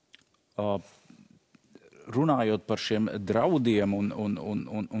 Runājot par šiem draudiem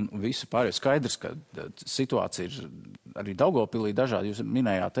un visu pārējo, skaidrs, ka situācija ir arī Daugavpilī dažādi. Jūs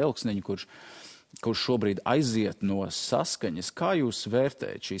minējāt Elksniņu, kurš šobrīd aiziet no Saskaņas. Kā jūs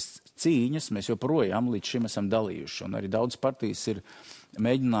vērtējat šīs cīņas? Mēs joprojām līdz šim esam dalījuši, un arī daudz partijas ir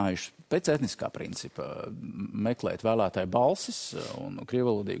mēģinājuši pēc etniskā principa meklēt vēlētāju balsis, un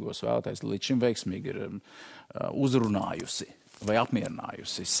krievalodīgos vēlētājus līdz šim veiksmīgi ir uzrunājusi vai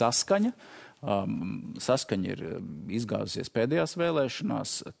apmierinājusi Saskaņa. Saskaņa ir izgāzusies pēdējās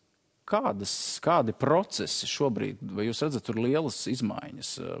vēlēšanās. Kādi procesi šobrīd, vai jūs redzat tur lielas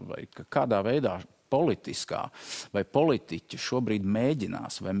izmaiņas, vai kādā veidā politiskā, vai politiķi šobrīd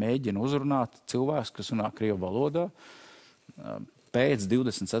mēģinās vai mēģina uzrunāt cilvēks, kas runā krievu valodā pēc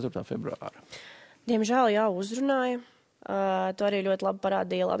 24. februāra? Diemžēl jā, uzrunāja. To arī ļoti labi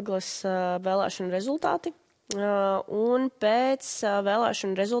parādīja Latgales vēlēšanu rezultāti. Un pēc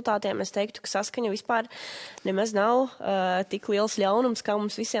vēlēšanu rezultātiem es teiktu, ka saskaņa vispār nemaz nav tik liels ļaunums, kā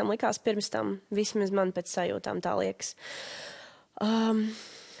mums visiem likās pirms tam. Vismaz man pēc sajūtām tā liekas.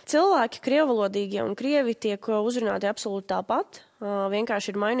 Cilvēki, krievalodīgie un krievi, tiek uzrunāti absolūti tāpat.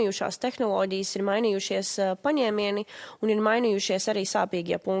 Vienkārši ir mainījušās tehnoloģijas, ir mainījušies paņēmieni un ir mainījušies arī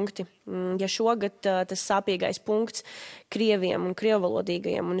sāpīgie punkti. Ja šogad tas sāpīgais punkts krieviem un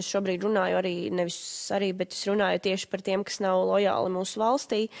krievalodīgajiem, un es šobrīd runāju arī, nevis arī, bet es runāju tieši par tiem, kas nav lojāli mūsu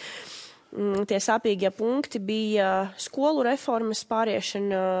valstī, tie sāpīgie punkti bija skolu reformas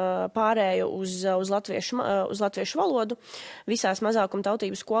pārēju uz latviešu valodu, visās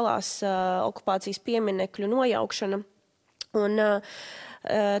mazākumtautību skolās okupācijas pieminekļu nojaukšana. Un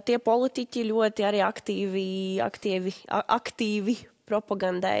tie politiķi ļoti arī aktīvi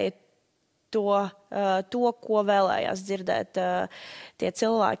propagandēja to, ko vēlējās dzirdēt tie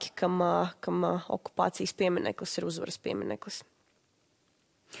cilvēki, kam okupācijas piemineklis ir uzvaras piemineklis.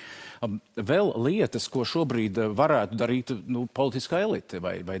 Vēl lietas, ko šobrīd varētu darīt politiskā elite,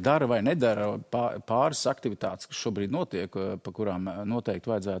 vai dara vai nedara, pāris aktivitātes, kas šobrīd notiek, pa kurām noteikti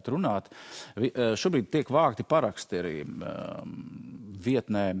vajadzētu runāt. Šobrīd tiek vākti paraksti arī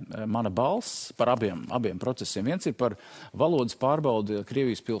vietnē Mana balss par abiem procesiem. Viens ir par valodas pārbaudi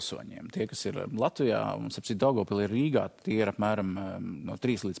Krievijas pilsoņiem. Tie, kas ir Latvijā un Daugavpilī Rīgā, tie ir apmēram no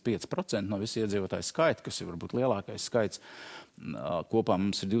 3 līdz 5% no visi iedzīvotāju skaita, kas ir varbūt lielākais skaits. Kopā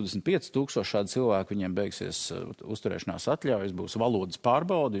mums ir 25,000 šādi cilvēki, viņiem beigsies uzturēšanās atļaujas, būs valodas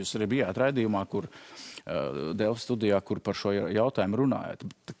pārbaude. Jūs arī bijāt raidījumā, Delfi studijā, kur par šo jautājumu runājat.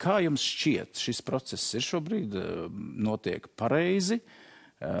 Kā jums šķiet, šis process ir šobrīd notiek pareizi,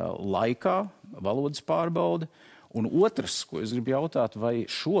 laikā, valodas pārbaude? Un otrs, ko es gribu jautāt, vai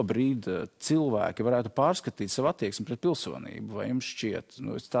šobrīd cilvēki varētu pārskatīt savu attieksmi pret pilsonību? Vai jums šķiet,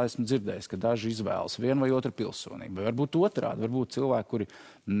 tā esmu dzirdējis, ka daži izvēlas vienu vai otru pilsonību? Vai varbūt otrādi, varbūt cilvēki, kuri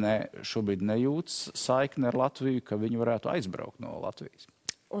šobrīd nejūtas saikni ar Latviju, ka viņi varētu aizbraukt no Latvijas?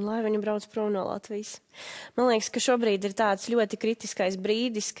 Un lai viņi brauc prom no Latvijas. Man liekas, ka šobrīd ir tāds ļoti kritiskais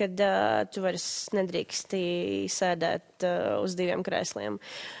brīdis, kad tu vairs nedrīksti sēdēt uz 2 krēsliem.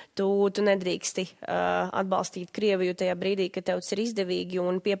 Tu nedrīksti atbalstīt Krieviju tajā brīdī, kad tev tas ir izdevīgi,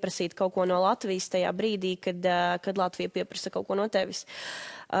 un pieprasīt kaut ko no Latvijas tajā brīdī, kad Latvija pieprasa kaut ko no tevis.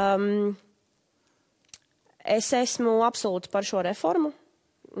 Es esmu absolūti par šo reformu.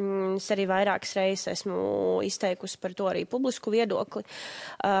 Es arī vairākas reizes esmu izteikusi par to arī publisku viedokli.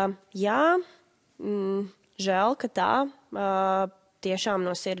 Jā, žēl, ka tā. Tiešām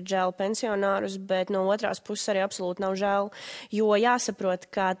no sirds žēl pensionārus, bet no otrās puses arī absolūti nav žēl, jo jāsaprot,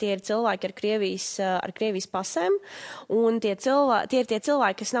 ka tie ir cilvēki ar Krievijas pasēm, un tie ir tie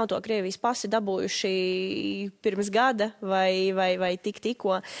cilvēki, kas nav to Krievijas pasi dabūjuši pirms gada vai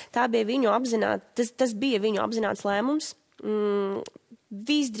tikko. Tā bija viņu tas bija viņu apzināts lēmums.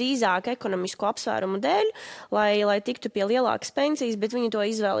 Visdrīzāk ekonomisko apsvērumu dēļ, lai tiktu pie lielākas pensijas, bet viņi to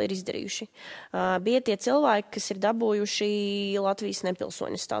izvēli ir izdarījuši. Bija tie cilvēki, kas ir dabūjuši Latvijas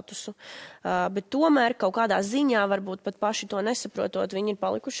nepilsoņa statusu, bet tomēr kaut kādā ziņā, varbūt pat paši to nesaprotot, viņi ir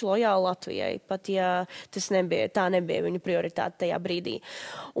palikuši lojāli Latvijai, pat ja tā nebija viņu prioritāte tajā brīdī.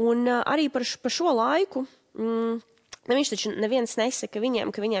 Un arī par šo laiku viņš taču neviens nesaka viņiem,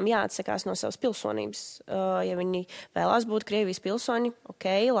 ka viņiem jāatsakās no savas pilsonības. Ja viņi vēlās būt Krievijas pilsoņi, ok,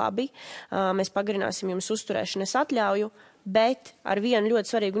 labi, mēs pagarināsim jums uzturēšanas atļauju, bet ar vienu ļoti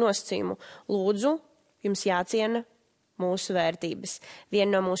svarīgu nosacījumu. Lūdzu, jums jāciena mūsu vērtības.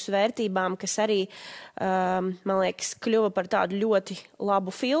 Viena no mūsu vērtībām, kas arī, man liekas, kļuva par tādu ļoti labu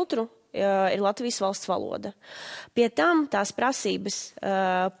filtru, ir Latvijas valsts valoda. Pie tam tās prasības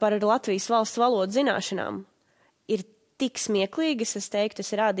par Latvijas valsts valodu zināšanām ir tik smieklīgas, es teiktu,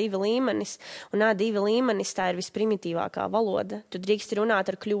 tas ir A2 līmenis, un A2 līmenis tā ir visprimitīvākā valoda. Tu drīksti runāt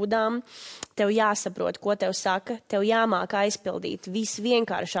ar kļūdām, tev jāsaprot, ko tev saka, tev jāmāk aizpildīt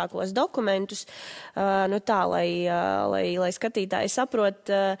visvienkāršākos dokumentus, lai skatītāji saprot,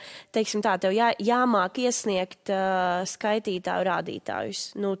 teiksim tā, tev jāmāk iesniegt skaitītāju rādītājus.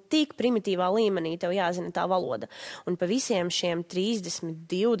 Tik primitīvā līmenī tev jāzina tā valoda. Un pa visiem šiem 30,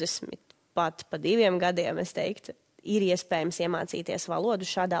 20, pat pa 2 gadiem, es teiktu, ir iespējams iemācīties valodu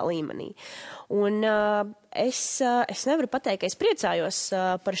šādā līmenī. Un es nevaru pateikt, ka es priecājos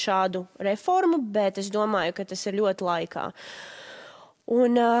par šādu reformu, bet es domāju, ka tas ir ļoti laikā.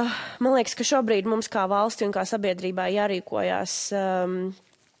 Un man liekas, ka šobrīd mums kā valsti un kā sabiedrībā jārīkojās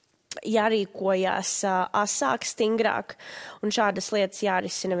jārīkojās asāk, stingrāk, un šādas lietas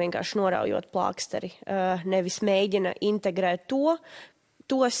jārisina vienkārši noraujot plāksteri, nevis mēģina integrēt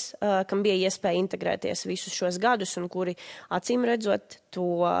tos, kam bija iespēja integrēties visus šos gadus un kuri, acīm redzot,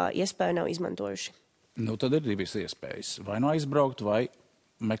 to iespēju nav izmantojuši. Nu, tad ir divas iespējas. Vai nu aizbraukt, vai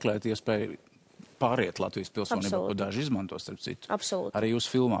meklēt iespēju pāriet Latvijas pilsonībā, ko daži izmanto, starp citu. Absolūti. Arī jūsu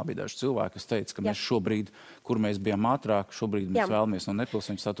filmā bija daži cilvēki, kas teica, ka mēs šobrīd, kur mēs bijām ātrāk, šobrīd mēs vēlamies no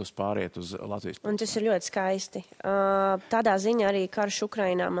nepilsoņu status pāriet uz Latvijas pilsonību. Un tas ir ļoti skaisti. Tādā ziņā arī karš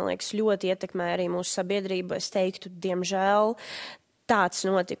Ukrainā, man liekas, ļoti ietekmē arī mūsu sabiedrību. Es teiktu, diemžēl, tāds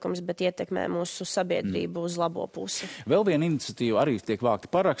notikums, bet ietekmē mūsu sabiedrību uz labo pusi. Vēl viena iniciatīva arī tiek vākti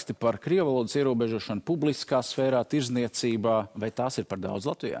paraksti par krievvalodas ierobežošanu publiskā sfērā, tirzniecībā. Vai tās ir par daudz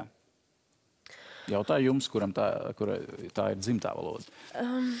Latvijā? Jautāju jums, kuram tā ir dzimtā valoda.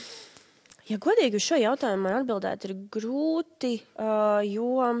 Ja godīgi uz šo jautājumu man atbildēt ir grūti,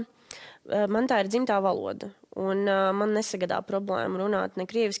 jo man tā ir dzimtā valoda. Un man nesagadā problēmu runāt ne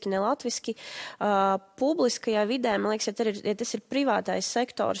krieviski, ne latviski. Publiskajā vidē, man liekas, ja tas ir privātais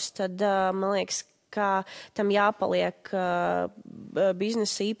sektors, tad man liekas, ka tam jāpaliek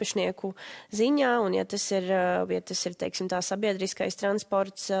biznesa īpašnieku ziņā, un ja tas ir teiksim, tā sabiedriskais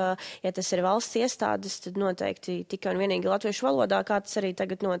transports, ja tas ir valsts iestādes, tad noteikti tikai un vienīgi latviešu valodā, kā tas arī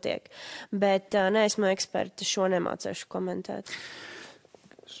tagad notiek. Bet neesmu eksperti, šo nemācēšu komentēt.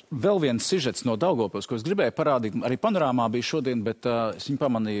 Vēl viens sižets no Daugavpils, ko es gribēju parādīt, arī panorāmā bija šodien, bet es viņu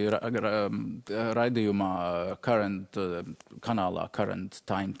pamanīju raidījumā kanālā Current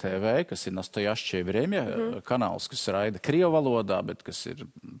Time TV, kas ir Nastojašķie Vremja kanāls, kas raida Krievu valodā, bet kas ir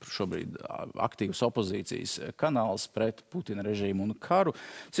šobrīd aktīvs opozīcijas kanāls pret Putina režīmu un karu.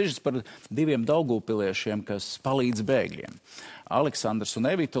 Sižets par diviem daugavpiliešiem, kas palīdz bēgļiem. Aleksandrs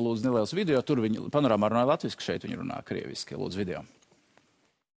un Evita, lūdzu, neliels video, tur viņi panorāmā runāja latviski, šeit viņi runā krieviski. Lūdzu, video.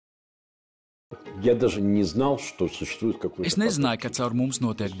 Es nezināju, ka caur mums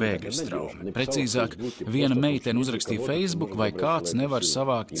notiek bēgļu straumi. Precīzāk, viena meitene uzrakstīja Facebook, vai kāds nevar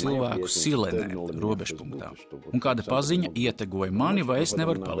savākt cilvēku Silenē, robežpunktā. Un kāda paziņa ietegoja mani, vai es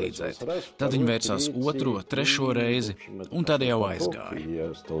nevaru palīdzēt. Tad viņi vērsās 2., 3. reizi, un tad jau aizgāja.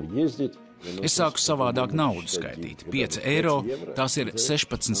 Es sāku savādāk naudu skaitīt. 5 eiro, tās ir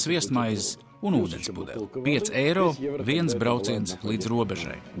 16 sviestmaizes un ūdenspudeli. 5 eiro, viens brauciens līdz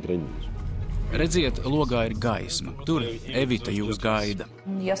robežai. Redziet, logā ir gaisma. Tur Evita jūs gaida.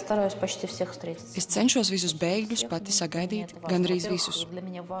 Es cenšos visus bēgļus pati sagaidīt, gandrīz visus.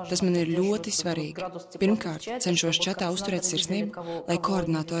 Tas man ir ļoti svarīgi. Pirmkārt, cenšos čatā uzturēt sirsnību, lai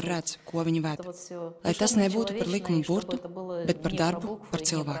koordinātori redz, ko viņi ved. Lai tas nebūtu par likumu burtu, bet par darbu, par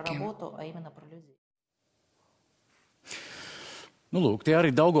cilvēkiem. Nu, lūk, tie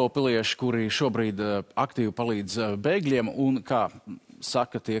arī daugavpilieši, kuri šobrīd aktīvi palīdz bēgļiem, un kā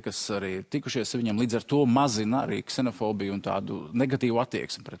saka tie, kas arī tikušies ar viņiem, līdz ar to mazina arī ksenofobiju un tādu negatīvu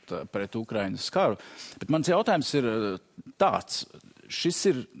attieksmi pret Ukrainas karu. Bet mans jautājums ir tāds. Šis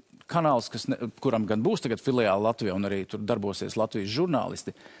ir kanāls, kuram gan būs tagad filiāli Latvijā un arī tur darbosies Latvijas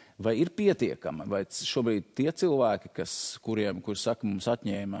žurnālisti. Vai ir pietiekama? Vai šobrīd tie cilvēki, kuri saka, mums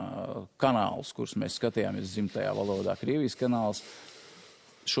atņēma kanālus, kurus mēs skatījāmies dzimtajā valodā, Krievijas kanāls,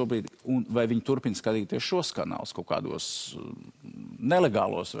 šobrīd, vai viņi turpina skatīties šos kanālus kaut kādos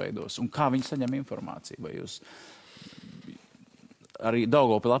nelegālos veidos, un kā viņi saņem informāciju? Vai jūs arī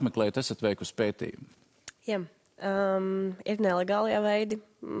Daugavpili apmeklējot, esat veikusi pētījumu? Jā. Ir nelegālie veidi,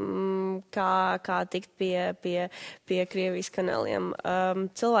 kā tikt pie Krievijas kanāliem.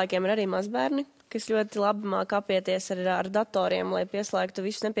 Cilvēkiem ir arī mazbērni, kas ļoti labi māk apieties ar datoriem, lai pieslēgtu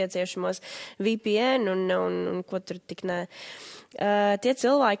visus nepieciešamos VPN un ko tur tik nē. Tie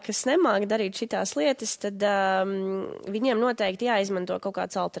cilvēki, kas nemāk darīt šitās lietas, tad viņiem noteikti jāizmanto kaut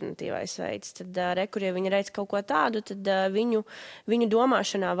kāds alternatīvais veids. Tad, kur ja viņi redz kaut ko tādu, tad viņu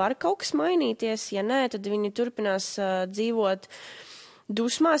domāšanā var kaut kas mainīties. Ja nē, tad viņi turpinās dzīvot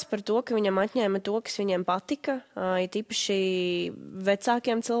dusmās par to, ka viņam atņēma to, kas viņiem patika. Ja tīpaši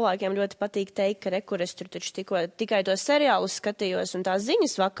vecākiem cilvēkiem ļoti patīk teikt, ka rekur es tur taču tikai tos seriālus skatījos un tās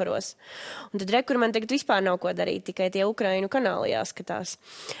ziņas vakaros. Un tad rekur man tagad vispār nav ko darīt, tikai tie Ukrainu kanāli jāskatās.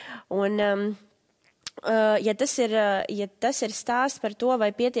 Un ja tas ir stāsts par to, vai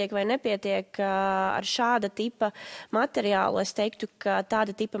pietiek vai nepietiek ar šāda tipa materiālu, es teiktu, ka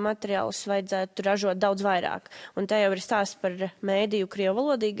tāda tipa materiālus vajadzētu ražot daudz vairāk. Un te jau ir stāsts par mēdīju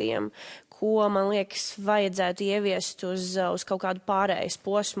krievalodīgajiem, ko, man liekas, vajadzētu ieviest uz kaut kādu pārējais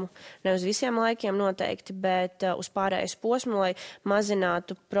posmu. Ne uz visiem laikiem noteikti, bet uz pārējais posmu, lai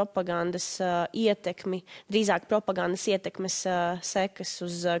mazinātu propagandas ietekmi, drīzāk propagandas ietekmes sekas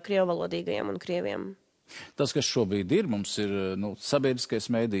uz krievalodīgajiem un krieviem. Tas, kas šobrīd ir, mums ir sabiedriskais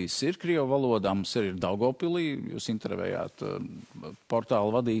mēdījis, ir Krievu valodā, mums ir Daugavpilī, jūs intervējāt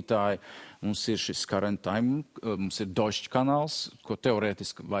portālu vadītāju, mums ir šis Current Time, mums ir Deutsche kanāls, ko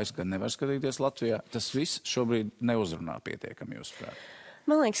teorētiski vairs gan nevar skatīties Latvijā. Tas viss šobrīd neuzrunā pietiekami jūsuprāt.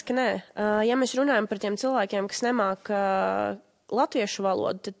 Man liekas, ka nē. Ja mēs runājam par tiem cilvēkiem, kas nemāk latviešu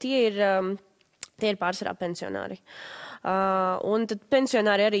valodu, tad tie ir pārsvarā pensionāri. Un tad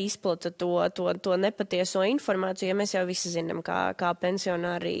pensionāri arī izplata to nepatieso informāciju, ja mēs jau visi zinām, kā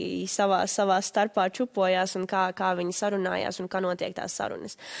pensionāri savā starpā čupojās un kā viņi sarunājās un kā notiek tās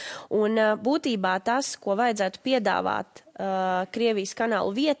sarunas. Un būtībā tas, ko vajadzētu piedāvāt Krievijas kanālu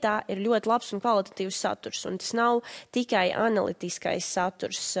vietā, ir ļoti labs un kvalitatīvs saturs. Un tas nav tikai analitiskais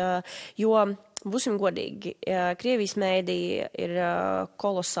saturs, jo, būsim godīgi, Krievijas mēdī ir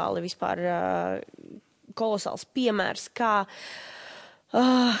kolosāli vispār kolosāls piemērs, kā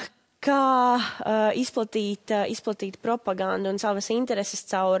izplatīt propagandu un savas intereses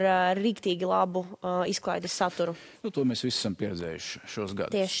caur rīktīgi labu izklaides saturu. To mēs visi esam pieredzējuši šos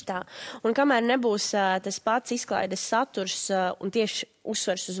gadus. Tieši tā. Un kamēr nebūs tas pats izklaides saturs un tieši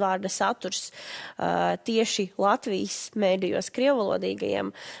uzsvers uz vārda saturs tieši Latvijas mēdījos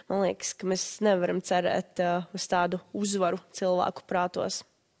krievalodīgajiem, man liekas, ka mēs nevaram cerēt uz tādu uzvaru cilvēku prātos.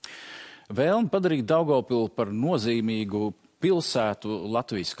 Vēlme padarīt Daugavpilu par nozīmīgu pilsētu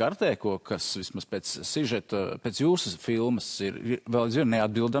Latvijas kartē, kas vismaz pēc sižeta, pēc jūsu filmas ir vēl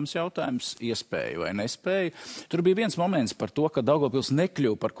neatbildams jautājums, iespēja vai nespēja. Tur bija viens moments par to, ka Daugavpils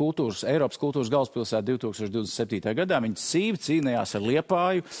nekļuva par Eiropas kultūras galvaspilsētu 2027. gadā. Viņi sīvi cīnījās ar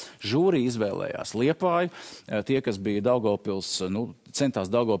Liepāju, žūrī izvēlējās Liepāju. Tie, kas bija Daugavpils,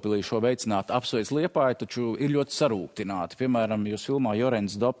 centās Daugavpilī šo veicināt, apsveic Liepāju, taču ir ļoti sarūktināti. Piemēram, jūs filmā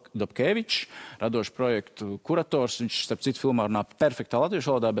Jorens Dobkevičs, radošu projektu kurators, viņš, starp citu, filmā runā perfektā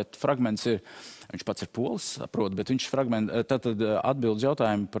latviešu valodā, bet fragments ir, viņš pats ir polis, saprot, bet viņš tad atbild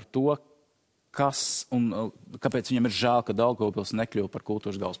jautājumu par to, kas un kāpēc viņam ir žēl, ka Daugavpils nekļuva par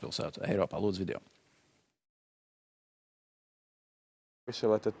kultūras galvaspilsētu Eiropā. Lūdzu, video.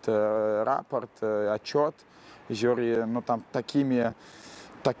 Вышел этот рапорт, отчет жюри, там такими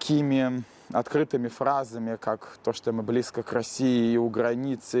открытыми фразами, как то, что мы близко к России, и у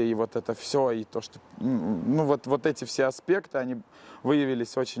границы, и вот это все, и то, что... вот эти все аспекты, они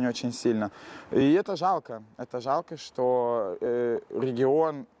выявились очень-очень сильно. И это жалко. Это жалко, что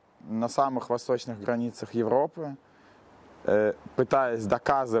регион на самых восточных границах Европы, пытаясь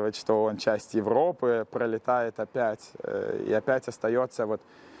доказывать, что он часть Европы, пролетает опять, и опять остается вот...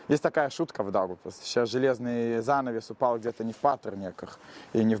 Есть такая шутка в Даугавпилсе. Сейчас железный занавес упал где-то не в Патерниках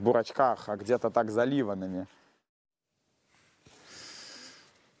и не в Бурачках, а где-то так заливанными.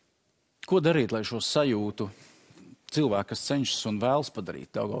 Ko darīt, lai šo sajūtu cilvēki, kas cenšas un vēlas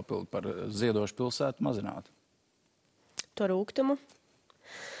padarīt Daugavpilu par ziedošu pilsētu, mazinātu? To rūgtumu.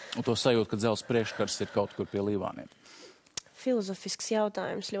 Un to sajūtu, ka dzelzs priekškars ir kaut kur pie Līvāniem. Filozofisks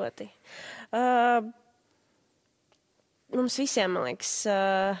jautājums ļoti. Mums visiem, man liekas,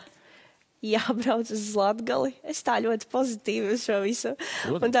 jābrauc uz Latgali. Es tā ļoti pozitīvi uz šo visu.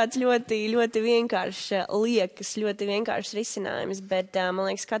 Un tāds ļoti, ļoti vienkāršs liekas, ļoti vienkāršs risinājums, bet man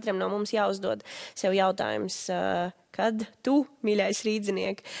liekas, katram no mums jāuzdod sev jautājums, kad tu, mīļais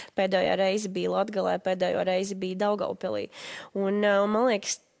rīdzinieki, pēdējo reizi bija Latgalē, pēdējo reizi bija Daugavpilī. Un man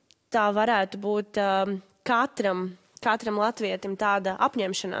liekas, tā varētu būt katram latvietim tāda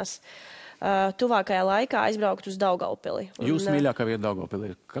apņemšanās tuvākajā laikā aizbraukt uz Daugavpili. Jūs mīļākā vieta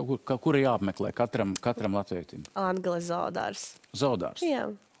Daugavpilī, kur jāapmeklē katram latvietim? Latgale zoodārs. Zoodārs? Jā.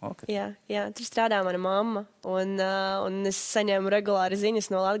 Okay. Jā, tur strādā mana mamma, un es saņēmu regulāri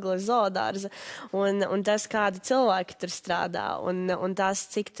ziņas no Latgales zoodārza, un tas, kādi cilvēki tur strādā, un tas,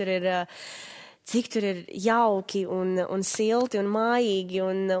 cik tur ir jauki un silti un mājīgi,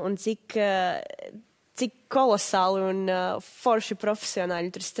 un cik kolosāli un forši profesionāļi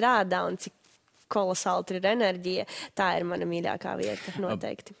tur strādā un cik kolosāli tur ir enerģija. Tā ir mana mīļākā vieta,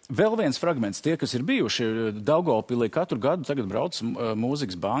 noteikti. Vēl viens fragments. Tie, kas ir bijuši Daugavpilī, katru gadu tagad brauc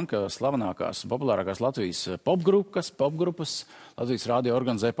Mūzikas banka, slavenākās, populārākās Latvijas popgrupas. Latvijas radio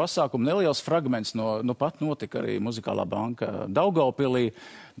organizē pasākumu. Neliels fragments pat notika arī Muzikālā banka Daugavpilī.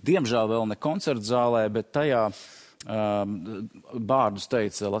 Diemžēl vēl ne koncertzālē, bet tajā bārdus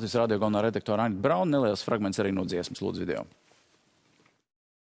teica Latvijas radio galvenā redaktora Anita Brauna. Neliels fragments arī no dziesmas. Lūdzu, video.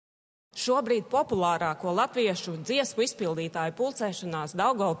 Šobrīd populārāko latviešu dziesmu izpildītāju pulcēšanās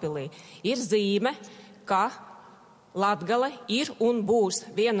Daugavpilī ir zīme, ka Latgale ir un būs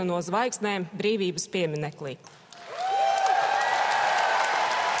viena no zvaigznēm brīvības piemineklī.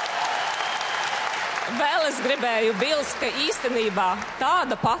 Vēl es gribēju bilst, ka īstenībā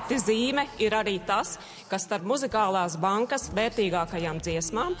tāda pati zīme ir arī tas, ka starp muzikālās bankas vērtīgākajām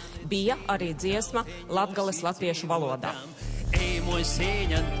dziesmām bija arī dziesma latgales latviešu valodā. Eimos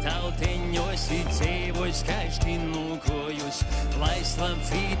ejam tautiņos, dzīvos skaisti nūkojus, lai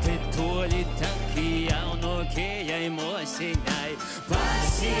slapfīti toļi taki jaunokējai mosiņai.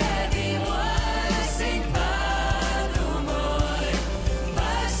 Pasiedi mosiņ padumoj,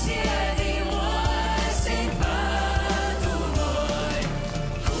 pasiedi mosiņ padumoj,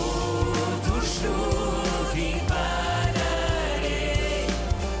 kutu šūki padarei,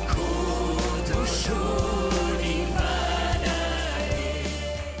 kutu šūki padarei.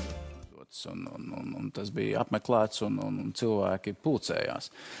 Un tas bija apmeklēts un cilvēki pulcējās.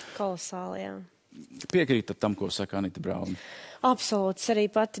 Kolosāli, jā. Piekrītat tam, ko saka Anita Brauna? Absolūti, arī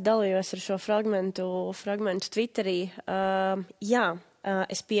pati dalījos ar šo fragmentu Twitterī. Jā,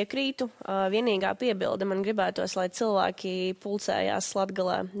 es piekrītu. Vienīgā piebilde man gribētos, lai cilvēki pulcējās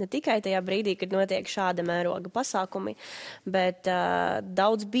Latgalē ne tikai tajā brīdī, kad notiek šāda mēroga pasākumi, bet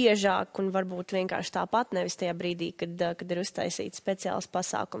daudz biežāk un varbūt vienkārši tāpat, nevis tajā brīdī, kad ir uztaisīts speciāls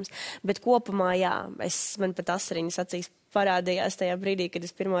pasākums. Bet kopumā, jā, man pat asariņas acīs parādījās tajā brīdī, kad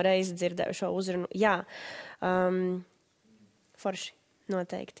es pirmo reizi dzirdēju šo uzrunu. Jā, forši,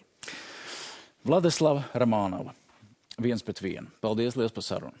 noteikti. Vladislava Romanova, 1 pret 1. Paldies liels par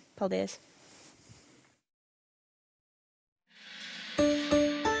sarunu. Paldies.